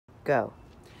Go.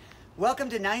 Welcome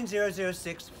to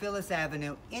 9006 Phyllis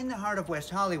Avenue in the heart of West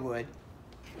Hollywood.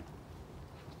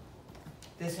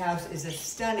 This house is a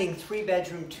stunning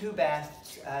 3-bedroom,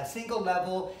 2-bath, single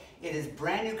level. It is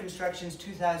brand new construction,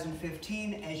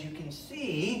 2015. As you can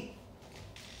see,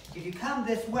 if you come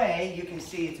this way, you can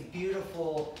see it's a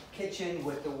beautiful kitchen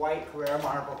with the white Carrara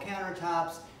marble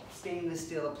countertops, stainless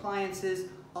steel appliances,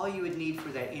 all you would need for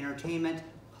that entertainment,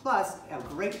 plus a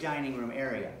great dining room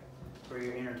area for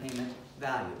your entertainment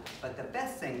value. But the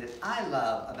best thing that I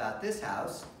love about this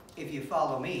house, if you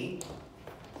follow me,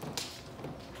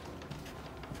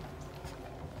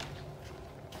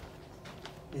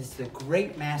 is the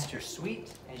great master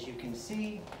suite, as you can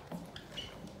see.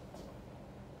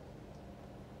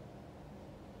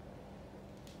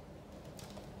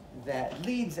 That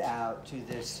leads out to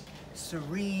this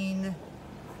serene,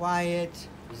 quiet,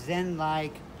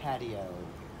 zen-like patio.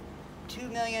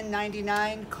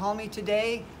 $2,099,000, call me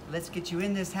today. Let's get you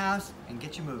in this house and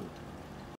get you moved.